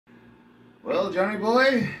Well, Johnny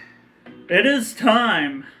boy, it is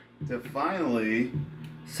time to finally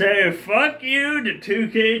say fuck you to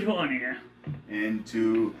 2K20 and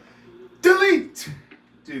to delete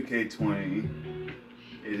 2K20.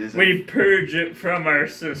 We purge it from our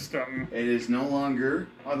system. It is no longer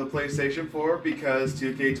on the PlayStation 4 because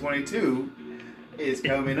 2K22 is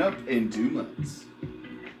coming up in 2 months.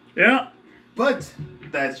 Yeah. But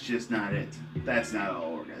that's just not it. That's not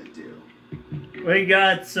all we're going to do. We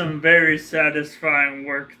got some very satisfying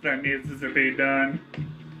work that needs to be done.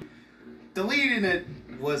 Deleting it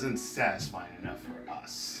wasn't satisfying enough for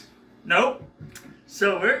us. Nope.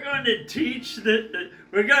 So we're going to teach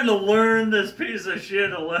we're going to learn this piece of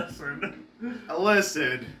shit a lesson. A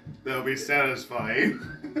lesson that'll be satisfying.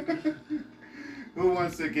 Who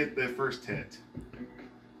wants to get the first hit?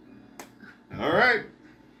 All right.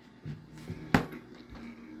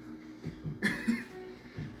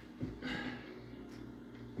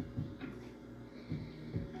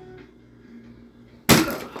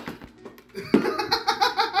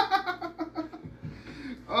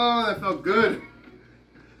 Oh, that felt good.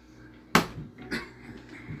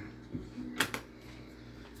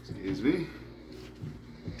 Excuse me.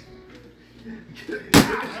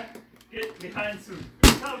 Get behind some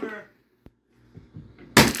cover.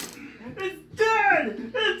 It's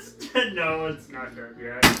dead! It's dead. No, it's not dead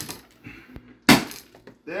yet.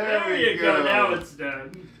 There you go. Now it's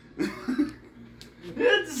dead.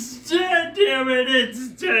 It's dead, damn it. It's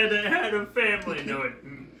dead. It had a family. No, it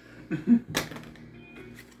didn't.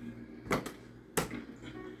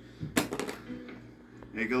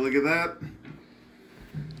 Take a look at that.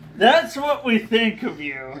 That's what we think of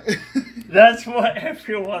you. That's what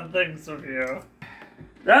everyone thinks of you.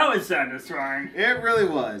 That was satisfying. It really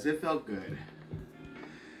was. It felt good.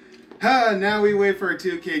 Now we wait for a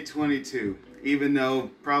 2K22. Even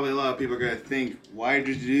though probably a lot of people are going to think, why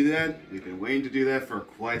did you do that? We've been waiting to do that for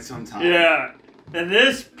quite some time. Yeah. And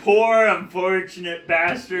this poor, unfortunate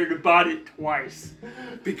bastard bought it twice.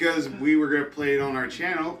 Because we were going to play it on our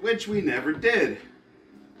channel, which we never did.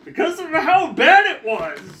 Because of how bad it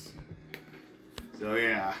was. So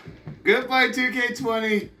yeah. Goodbye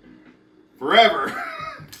 2K20. Forever.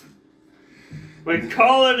 We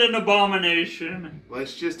call it an abomination.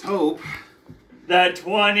 Let's just hope that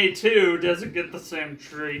 22 doesn't get the same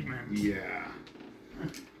treatment. Yeah.